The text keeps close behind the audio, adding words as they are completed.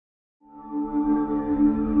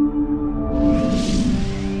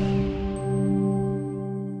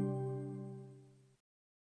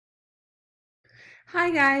Hi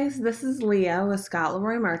guys, this is Leah with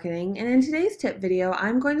Leroy Marketing, and in today's tip video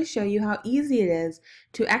I'm going to show you how easy it is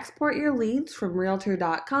to export your leads from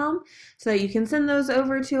Realtor.com so that you can send those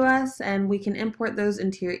over to us and we can import those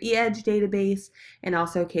into your eEdge database and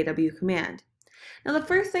also KW Command. Now the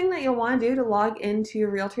first thing that you'll want to do to log into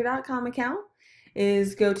your Realtor.com account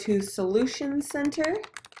is go to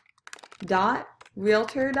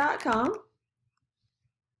solutioncenter.realtor.com.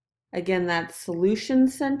 Again, that's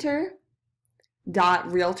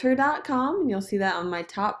solutioncenter.realtor.com, and you'll see that on my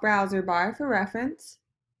top browser bar for reference.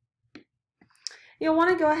 You'll want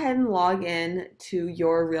to go ahead and log in to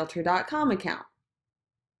your Realtor.com account.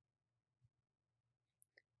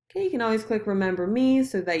 Okay, you can always click Remember Me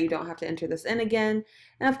so that you don't have to enter this in again.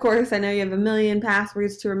 And of course, I know you have a million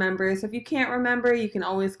passwords to remember, so if you can't remember, you can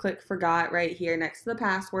always click Forgot right here next to the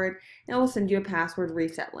password, and it will send you a password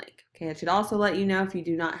reset link. Okay, it should also let you know if you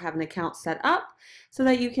do not have an account set up so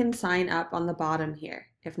that you can sign up on the bottom here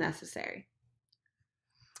if necessary.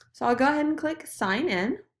 So I'll go ahead and click Sign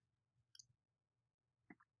In.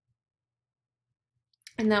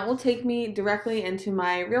 And that will take me directly into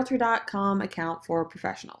my Realtor.com account for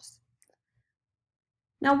professionals.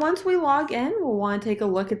 Now once we log in, we'll want to take a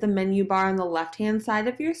look at the menu bar on the left-hand side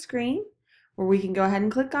of your screen, where we can go ahead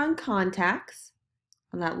and click on Contacts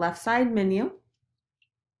on that left side menu.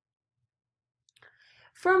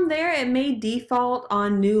 From there, it may default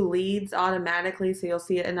on new leads automatically, so you'll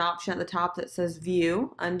see an option at the top that says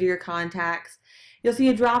View under your contacts. You'll see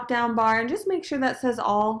a drop-down bar, and just make sure that says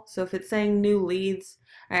All. So if it's saying New Leads,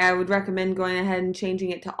 I would recommend going ahead and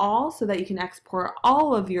changing it to All so that you can export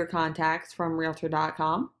all of your contacts from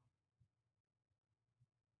Realtor.com.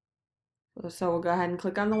 So we'll go ahead and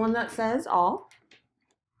click on the one that says All.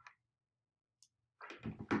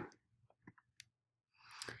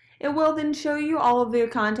 It will then show you all of the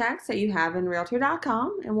contacts that you have in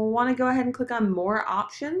Realtor.com, and we'll want to go ahead and click on More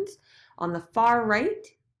Options on the far right,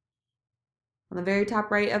 on the very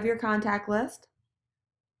top right of your contact list,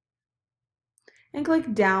 and click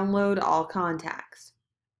Download All Contacts.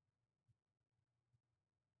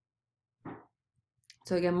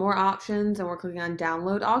 So again, more options, and we're clicking on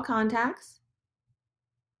Download All Contacts.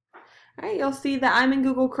 Alright, you'll see that I'm in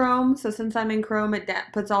Google Chrome, so since I'm in Chrome, it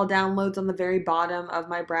puts all downloads on the very bottom of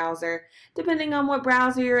my browser. Depending on what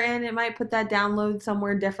browser you're in, it might put that download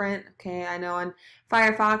somewhere different. Okay, I know in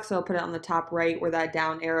Firefox, it'll put it on the top right where that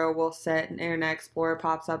down arrow will sit, and Internet Explorer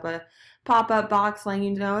pops up a pop-up box letting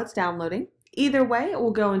you know it's downloading. Either way, it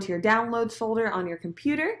will go into your downloads folder on your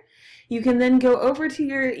computer. You can then go over to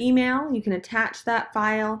your email. You can attach that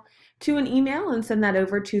file to an email and send that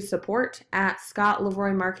over to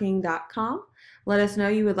support@scottleroymarketing.com. Let us know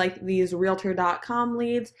you would like these Realtor.com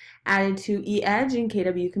leads added to eEdge and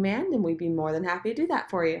KW Command, and we'd be more than happy to do that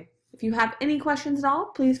for you. If you have any questions at all,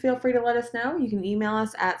 please feel free to let us know. You can email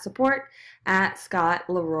us at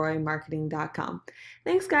support@scottleroymarketing.com.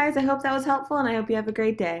 Thanks guys, I hope that was helpful and I hope you have a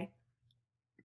great day.